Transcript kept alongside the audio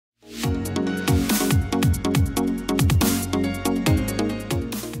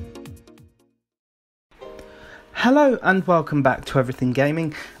Hello and welcome back to Everything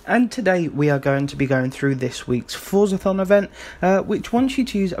Gaming, and today we are going to be going through this week's Forzathon event, which wants you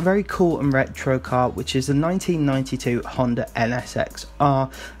to use a very cool and retro car, which is the 1992 Honda NSX R,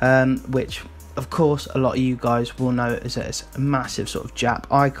 which of course a lot of you guys will know as it's a massive sort of Jap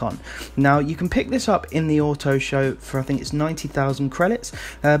icon. Now you can pick this up in the auto show for I think it's 90,000 credits,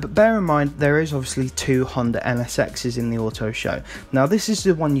 but bear in mind there is obviously two Honda NSXs in the auto show. Now this is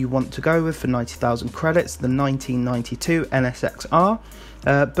the one you want to go with for 90,000 credits, the 1992 NSX R.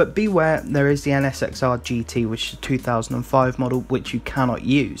 But beware, there is the NSX R GT, which is a 2005 model, which you cannot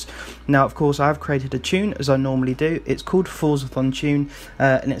use. Now, of course, I've created a tune, as I normally do. It's called Forzathon Tune,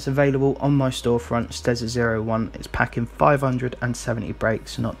 and it's available on my storefront, Steza01. It's packing 570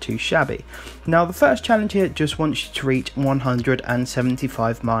 brakes, not too shabby. Now, the first challenge here just wants you to reach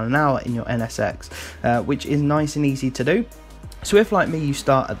 175 mile an hour in your NSX, which is nice and easy to do. So if, like me, you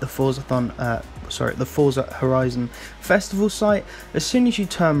start at the the Forza Horizon Festival site, as soon as you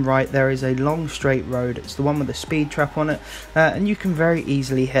turn right there is a long straight road. It's the one with the speed trap on it, and you can very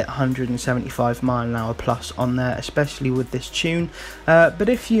easily hit 175 mile an hour plus on there, especially with this tune. But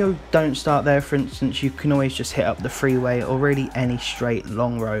if you don't start there, for instance, you can always just hit up the freeway, or really any straight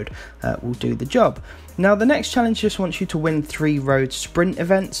long road will do the job. Now the next challenge just wants you to win 3 road sprint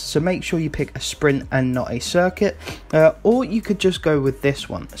events, so make sure you pick a sprint and not a circuit, or you could just go with this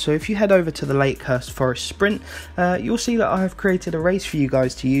one. So if you head over to the Lakehurst Forest Sprint, you'll see that I have created a race for you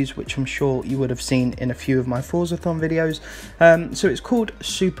guys to use, which I'm sure you would have seen in a few of my Forzathon videos. So it's called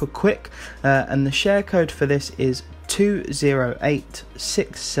Super Quick, and the share code for this is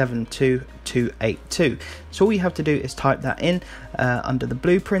 208672282. So all you have to do is type that in under the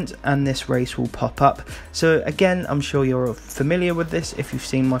blueprint, and this race will pop up. So again, I'm sure you're familiar with this if you've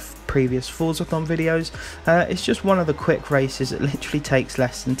seen my previous Forzathon videos. It's just one of the quick races. It literally takes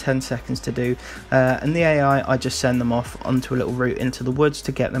less than 10 seconds to do, and the AI, I just send them off onto a little route into the woods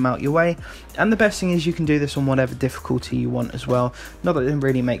to get them out your way. And the best thing is you can do this on whatever difficulty you want as well, not that it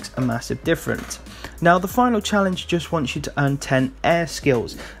really makes a massive difference. Now the final challenge just wants you to earn 10 air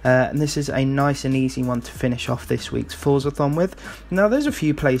skills, and this is a nice and easy one to finish off this week's Forzathon with. Now there's a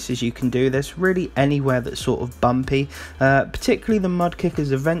few places you can do this, really anywhere that's sort of bumpy, particularly the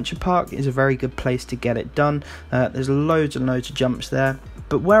Mudkickers Adventure Park is a very good place to get it done. There's loads and loads of jumps there.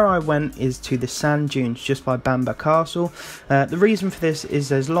 But where I went is to the sand dunes just by Bamba Castle. The reason for this is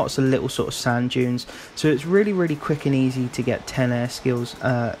there's lots of little sort of sand dunes, so it's really quick and easy to get 10 air skills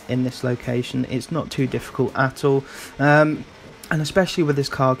in this location. It's not too difficult at all. And especially with this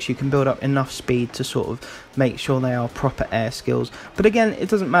car, because you can build up enough speed to sort of make sure they are proper air skills. But again, it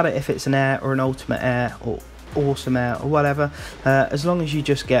doesn't matter if it's an air or an ultimate air or awesome air or whatever, as long as you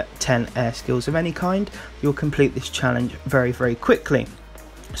just get 10 air skills of any kind, you'll complete this challenge very quickly.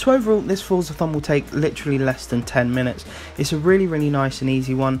 So overall, this Forzathon will take literally less than 10 minutes. It's a really nice and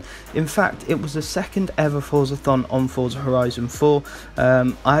easy one. In fact, it was the second ever Forzathon on Forza Horizon 4.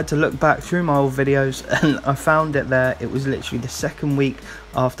 I had to look back through my old videos and I found it there. It was literally the second week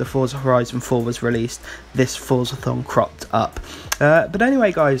after Forza Horizon 4 was released, this Forzathon cropped up. But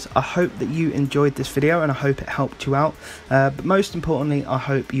anyway guys, I hope that you enjoyed this video and I hope it helped you out. But most importantly, I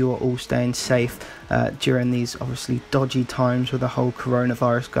hope you are all staying safe during these obviously dodgy times with the whole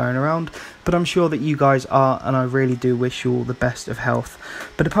coronavirus going around. But I'm sure that you guys are, and I really do wish you all the best of health.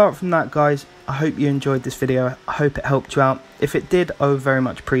 But apart from that guys, I hope you enjoyed this video. I hope it helped you out. If it did, I would very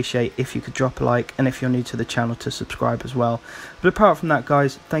much appreciate if you could drop a like, and if you're new to the channel, to subscribe as well. But apart from that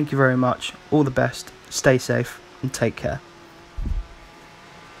guys, thank you very much. All the best, stay safe and take care.